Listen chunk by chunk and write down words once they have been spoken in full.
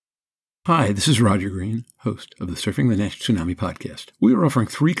Hi, this is Roger Green, host of the Surfing the NASH Tsunami podcast. We are offering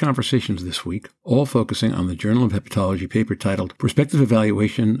 3 conversations this week, all focusing on the Journal of Hepatology paper titled Prospective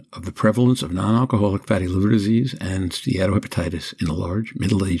Evaluation of the Prevalence of Non-Alcoholic Fatty Liver Disease and Steatohepatitis in a Large,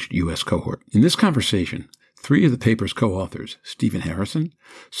 Middle-Aged U.S. Cohort. In this conversation, 3 of the paper's co-authors, Stephen Harrison,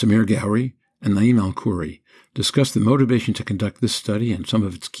 Samir Gowrie, and Naim Alkhouri, discuss the motivation to conduct this study and some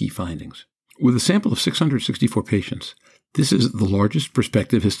of its key findings. With a sample of 664 patients, this is the largest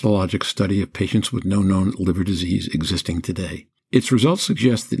prospective histologic study of patients with no known liver disease existing today. Its results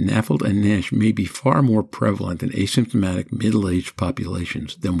suggest that NAFLD and NASH may be far more prevalent in asymptomatic middle-aged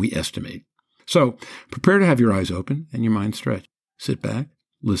populations than we estimate. So, prepare to have your eyes open and your mind stretched. Sit back,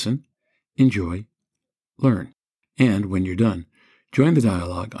 listen, enjoy, learn, and when you're done, join the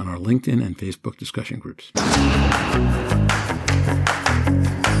dialogue on our LinkedIn and Facebook discussion groups.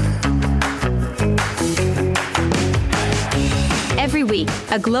 Every week,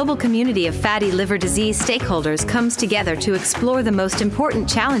 a global community of fatty liver disease stakeholders comes together to explore the most important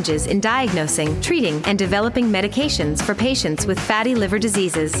challenges in diagnosing, treating, and developing medications for patients with fatty liver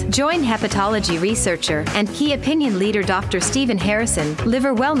diseases. Join hepatology researcher and key opinion leader Dr. Stephen Harrison,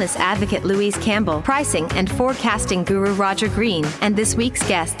 liver wellness advocate Louise Campbell, pricing and forecasting guru Roger Green, and this week's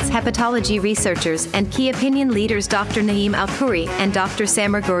guests, hepatology researchers and key opinion leaders Dr. Naim Alkhouri and Dr.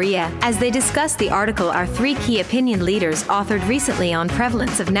 Samir Gowrie, as they discuss the article our 3 key opinion leaders authored recently on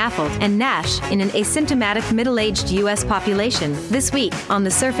prevalence of NAFLD and NASH in an asymptomatic middle-aged U.S. population, this week on the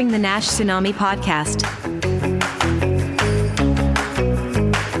Surfing the NASH Tsunami podcast.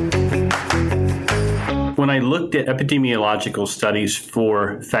 When I looked at epidemiological studies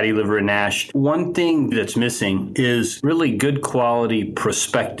for fatty liver and NASH, one thing that's missing is really good quality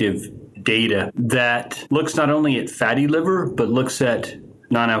prospective data that looks not only at fatty liver, but looks at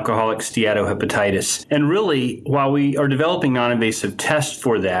non-alcoholic steatohepatitis. And really, while we are developing non-invasive tests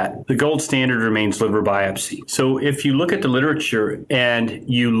for that, the gold standard remains liver biopsy. So if you look at the literature and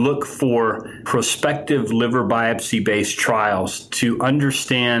you look for prospective liver biopsy-based trials to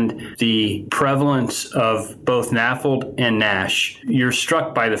understand the prevalence of both NAFLD and NASH, you're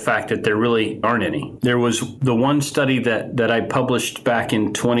struck by the fact that there really aren't any. There was the one study that I published back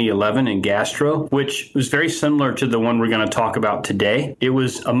in 2011 in Gastro, which was very similar to the one we're going to talk about today. It was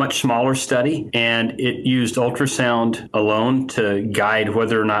a much smaller study, and it used ultrasound alone to guide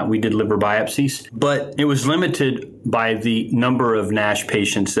whether or not we did liver biopsies. But it was limited by the number of NASH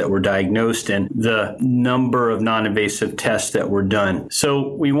patients that were diagnosed and the number of non-invasive tests that were done.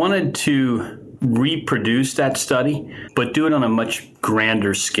 So we wanted to reproduce that study, but do it on a much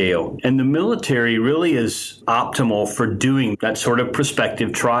grander scale. And the military really is optimal for doing that sort of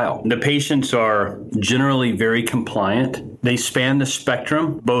prospective trial. The patients are generally very compliant. They span the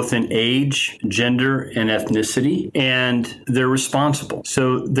spectrum, both in age, gender, and ethnicity, and they're responsible.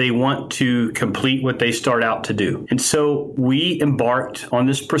 So they want to complete what they start out to do. And so we embarked on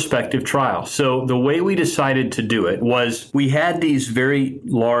this prospective trial. So the way we decided to do it was we had these very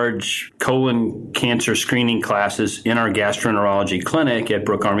large colon cancer screening classes in our gastroenterology clinic at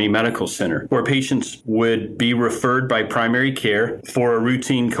Brooke Army Medical Center, where patients would be referred by primary care for a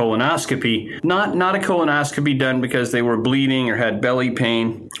routine colonoscopy, not a colonoscopy done because they were bleeding or had belly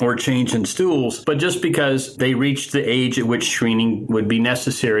pain or change in stools, but just because they reached the age at which screening would be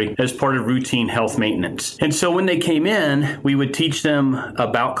necessary as part of routine health maintenance. And so when they came in, we would teach them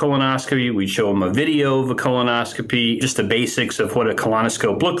about colonoscopy. We'd show them a video of a colonoscopy, just the basics of what a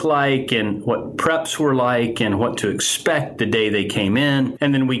colonoscope looked like and what preps were like and what to expect the day they came in.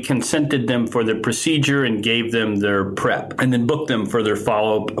 And then we consented them for the procedure and gave them their prep and then booked them for their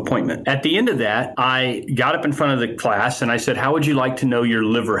follow-up appointment. At the end of that, I got up in front of the class and I said, how would you like to know your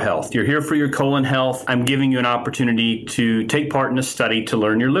liver health? You're here for your colon health. I'm giving you an opportunity to take part in a study to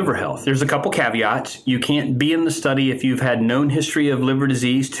learn your liver health. There's a couple caveats. You can't be in the study if you've had known history of liver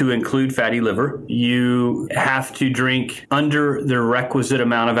disease, to include fatty liver. You have to drink under the requisite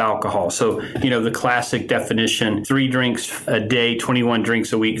amount of alcohol. So, the classic definition, 3 drinks a day, 21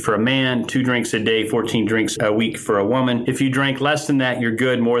 drinks a week for a man, 2 drinks a day, 14 drinks a week for a woman. If you drank less than that, you're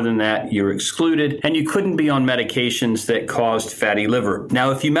good. More than that, you're excluded. And you couldn't be on medications that caused fatty liver.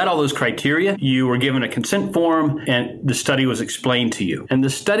 Now, if you met all those criteria, you were given a consent form and the study was explained to you. And the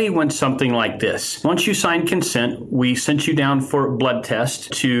study went something like this. Once you signed consent, we sent you down for a blood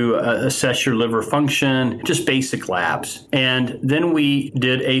test to assess your liver function, just basic labs. And then we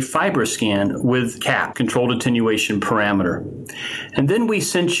did a FibroScan with CAP, controlled attenuation parameter. And then we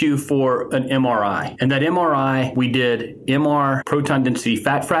sent you for an MRI. And that MRI, we did MR proton density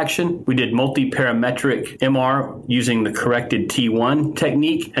fat fraction. We did multiparametric MR using using the corrected T1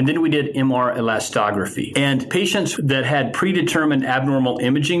 technique. And then we did MR elastography. And patients that had predetermined abnormal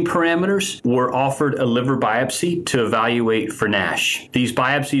imaging parameters were offered a liver biopsy to evaluate for NASH. These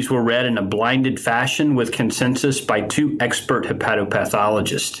biopsies were read in a blinded fashion with consensus by 2 expert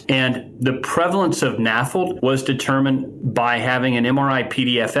hepatopathologists. And the prevalence of NAFLD was determined by having an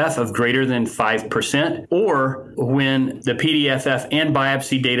MRI-PDFF of greater than 5%, or when the PDFF and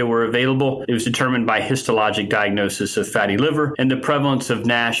biopsy data were available, it was determined by histologic diagnosis of fatty liver, and the prevalence of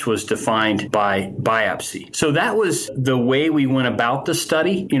NASH was defined by biopsy. So that was the way we went about the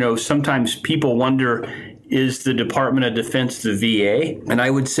study. Sometimes people wonder, is the Department of Defense the VA? And I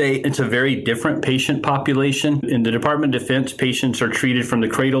would say it's a very different patient population. In the Department of Defense, patients are treated from the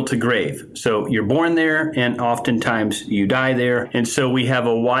cradle to grave. So you're born there, and oftentimes you die there. And so we have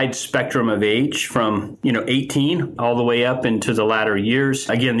a wide spectrum of age from 18 all the way up into the latter years.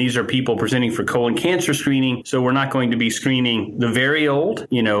 Again, these are people presenting for colon cancer screening, so we're not going to be screening the very old,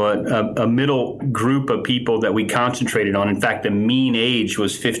 a middle group of people that we concentrated on. In fact, the mean age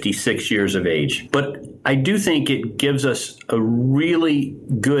was 56 years of age. But I do think it gives us a really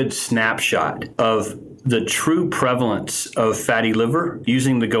good snapshot of the true prevalence of fatty liver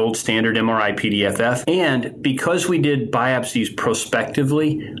using the gold standard MRI-PDFF. And because we did biopsies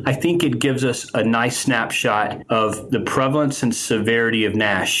prospectively, I think it gives us a nice snapshot of the prevalence and severity of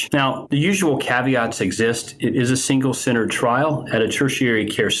NASH. Now, the usual caveats exist. It is a single-centered trial at a tertiary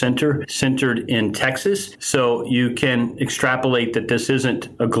care center centered in Texas. So you can extrapolate that this isn't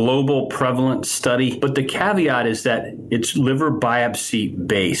a global prevalence study. But the caveat is that it's liver biopsy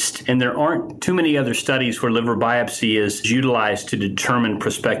based. And there aren't too many other studies where liver biopsy is utilized to determine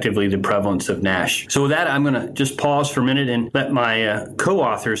prospectively the prevalence of NASH. So with that, I'm going to just pause for a minute and let my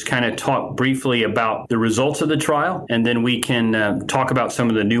co-authors kind of talk briefly about the results of the trial, and then we can talk about some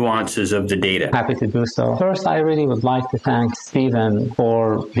of the nuances of the data. Happy to do so. First, I really would like to thank Stephen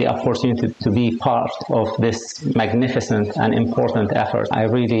for the opportunity to be part of this magnificent and important effort. I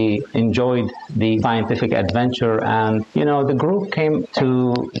really enjoyed the scientific adventure, and the group came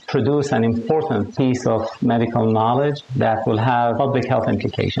to produce an important piece of medical knowledge that will have public health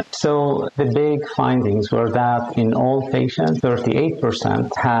implications. So the big findings were that in all patients, 38%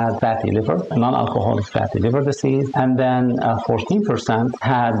 had fatty liver, non-alcoholic fatty liver disease, and then 14%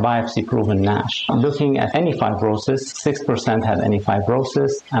 had biopsy-proven NASH. Looking at any fibrosis, 6% had any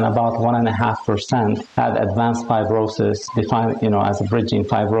fibrosis, and about 1.5% had advanced fibrosis, defined as a bridging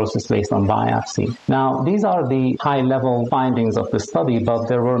fibrosis based on biopsy. Now, these are the high-level findings of the study, but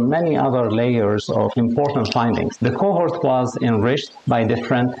there were many other layers of important findings. The cohort was enriched by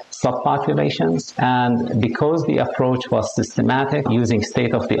different subpopulations, and because the approach was systematic, using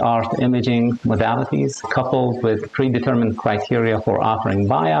state-of-the-art imaging modalities, coupled with predetermined criteria for offering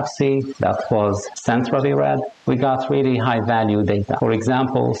biopsy that was centrally read, we got really high-value data. For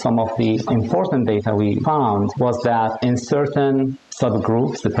example, some of the important data we found was that in certain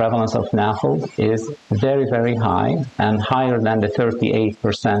subgroups, the prevalence of NAFLD is very, very high and higher than the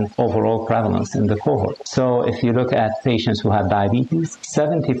 38% overall prevalence in the cohort. So if you look at patients who had diabetes,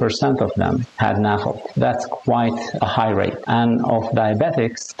 70% of them had NAFLD. That's quite a high rate. And of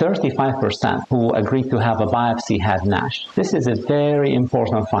diabetics, 35% who agreed to have a biopsy had NASH. This is a very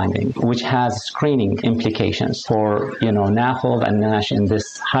important finding, which has screening implications for, NAFLD and NASH in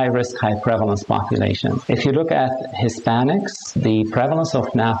this high-risk, high-prevalence population. If you look at Hispanics, the prevalence of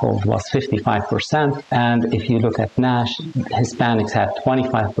NAFLD was 55%, and if you look at NASH, Hispanics had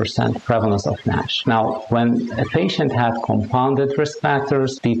 25% prevalence of NASH. Now, when a patient had compounded risk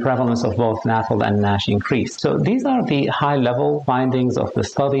factors, the prevalence of both NAFLD and NASH increased. So these are the high-level findings of the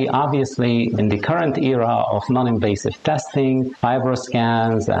study. Obviously, in the current era of non-invasive testing,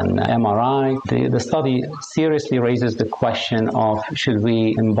 fibroscans, and MRI, the study seriously raises the question of should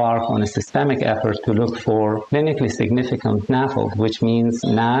we embark on a systemic effort to look for clinically significant NAFLD, which means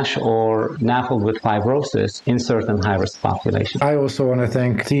NASH or NAFLD with fibrosis in certain high-risk populations. I also want to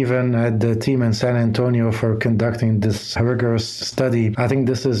thank Stephen and the team in San Antonio for conducting this rigorous study. I think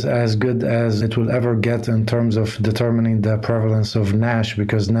this is as good as it will ever get in terms of determining the prevalence of NASH,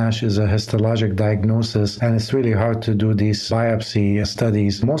 because NASH is a histologic diagnosis and it's really hard to do these biopsy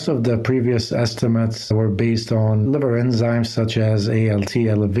studies. Most of the previous estimates were based on liver enzymes such as ALT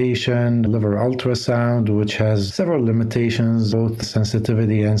elevation, liver ultrasound, which has several limitations, both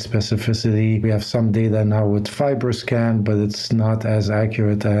sensitivity and specificity. We have some data now with FibroScan, but it's not as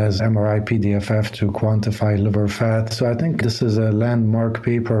accurate as MRI-PDFF to quantify liver fat. So I think this is a landmark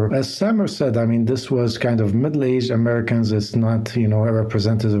paper paper. As Samer said, this was kind of middle-aged Americans. It's not, a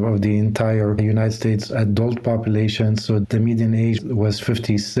representative of the entire United States adult population. So the median age was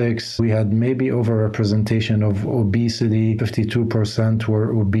 56. We had maybe overrepresentation of obesity. 52%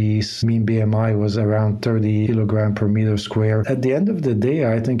 were obese. Mean BMI was around 30 kilogram per meter square. At the end of the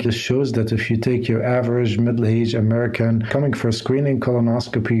day, I think this shows that if you take your average middle-aged American coming for screening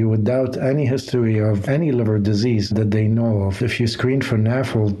colonoscopy without any history of any liver disease that they know of, if you screen for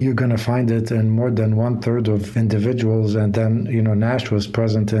NAFLD, you're going to find it in more than 1/3 of individuals. And then, NASH was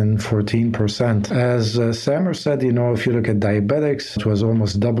present in 14%. As Samer said, if you look at diabetics, it was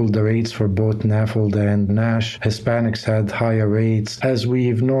almost double the rates for both NAFLD and NASH. Hispanics had higher rates. As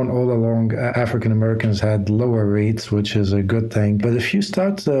we've known all along, African Americans had lower rates, which is a good thing. But if you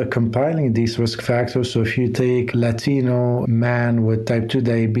start compiling these risk factors, so if you take Latino, man with type 2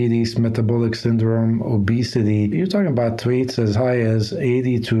 diabetes, metabolic syndrome, obesity, you're talking about rates as high as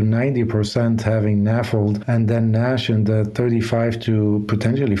 80 to 90% having NAFLD, and then NASH in the 35 to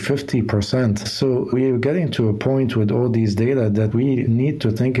potentially 50%. So we're getting to a point with all these data that we need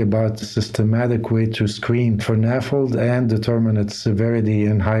to think about a systematic way to screen for NAFLD and determine its severity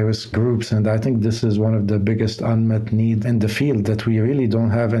in high-risk groups. And I think this is one of the biggest unmet needs in the field, that we really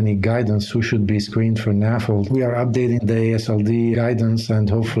don't have any guidance who should be screened for NAFLD. We are updating the AASLD guidance, and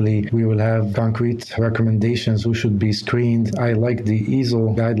hopefully we will have concrete recommendations who should be screened. I like the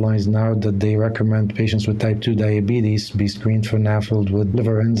EASL guidelines now that they recommend patients with type 2 diabetes be screened for NAFLD with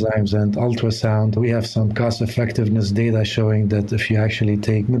liver enzymes and ultrasound. We have some cost-effectiveness data showing that if you actually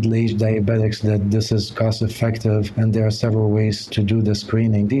take middle-aged diabetics, that this is cost-effective, and there are several ways to do the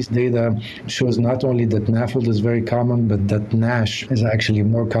screening. These data shows not only that NAFLD is very common, but that NASH is actually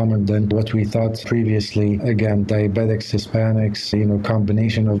more common than what we thought previously. Again, diabetics, Hispanics,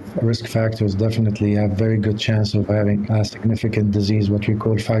 combination of risk factors definitely have very good chance of having a significant disease, what we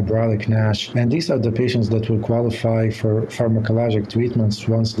call fibrotic NASH. And these are the patients that will qualify for pharmacologic treatments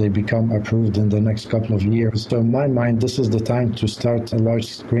once they become approved in the next couple of years. So in my mind, this is the time to start a large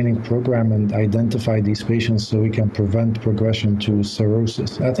screening program and identify these patients so we can prevent progression to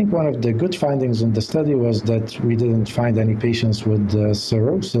cirrhosis. I think one of the good findings in the study was that we didn't find any patients with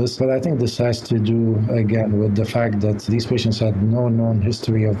cirrhosis, but I think this has to do, again, with the fact that these patients had no known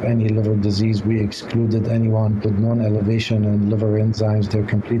history of any liver disease. We excluded anyone with known elevation in liver enzymes. They're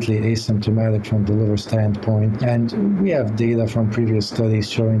completely asymptomatic from the liver standpoint. And we have data from previous studies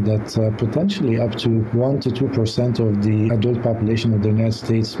showing that potentially up to 1 to 2% of the adult population of the United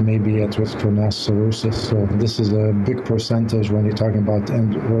States may be at risk for NASH cirrhosis. So this is a big percentage when you're talking about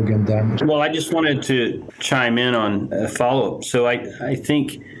end organ damage. Well, I just wanted to chime in on a follow-up. So I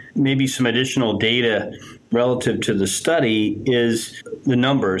think maybe some additional data relative to the study is the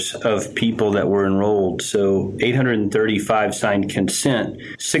numbers of people that were enrolled. So 835 signed consent,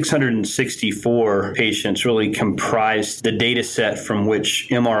 664 patients really comprised the data set from which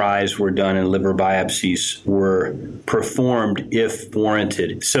MRIs were done and liver biopsies were performed if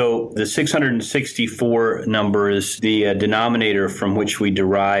warranted. So the 664 number is the denominator from which we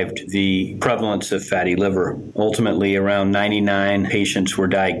derived the prevalence of fatty liver. Ultimately, around 99 patients were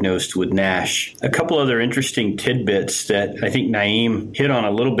diagnosed with NASH. A couple other interesting tidbits that I think Naeem hit on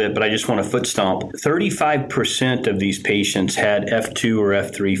a little bit, but I just want to foot stomp. 35% of these patients had F2 or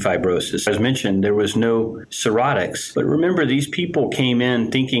F3 fibrosis. As mentioned, there was no cirrhotics. But remember, these people came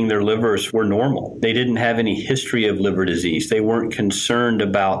in thinking their livers were normal. They didn't have any history of liver disease. They weren't concerned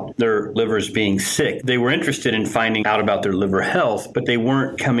about their livers being sick. They were interested in finding out about their liver health, but they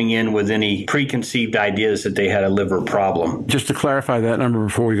weren't coming in with any preconceived ideas that they had a liver problem. Just to clarify that number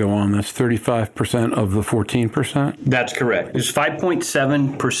before we go on, that's 35% of the 14%? That's correct. It's 5.7%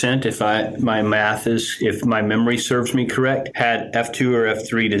 if my memory serves me correct, had F2 or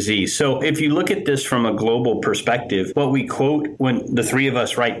F3 disease. So if you look at this from a global perspective, what we quote when the three of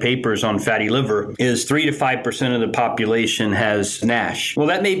us write papers on fatty liver is 3 to 5% of the population has NASH. Well,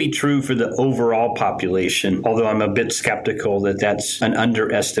 that may be true for the overall population, although I'm a bit skeptical that that's an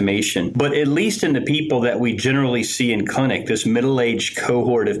underestimation. But at least in the people that we generally see in clinic, this middle-aged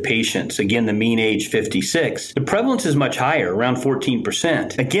cohort of patients, again, the mean age 56, the prevalence is much higher, around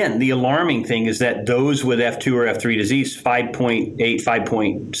 14%. Again, the alarming thing is that those with F2 or F3 disease, 5.8,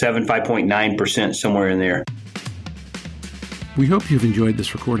 5.7, 5.9%, somewhere in there. We hope you've enjoyed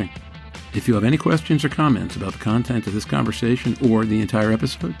this recording. If you have any questions or comments about the content of this conversation or the entire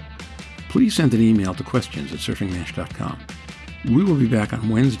episode, please send an email to questions@surfingnash.com. We will be back on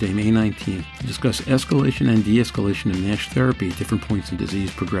Wednesday, May 19th, to discuss escalation and de-escalation of NASH therapy at different points in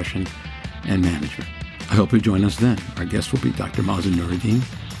disease progression and management. I hope you join us then. Our guests will be Dr. Mazen Noureddin,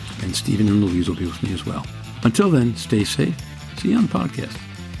 and Stephen and Louise will be with me as well. Until then, stay safe. See you on the podcast.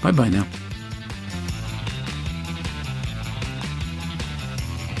 Bye-bye now.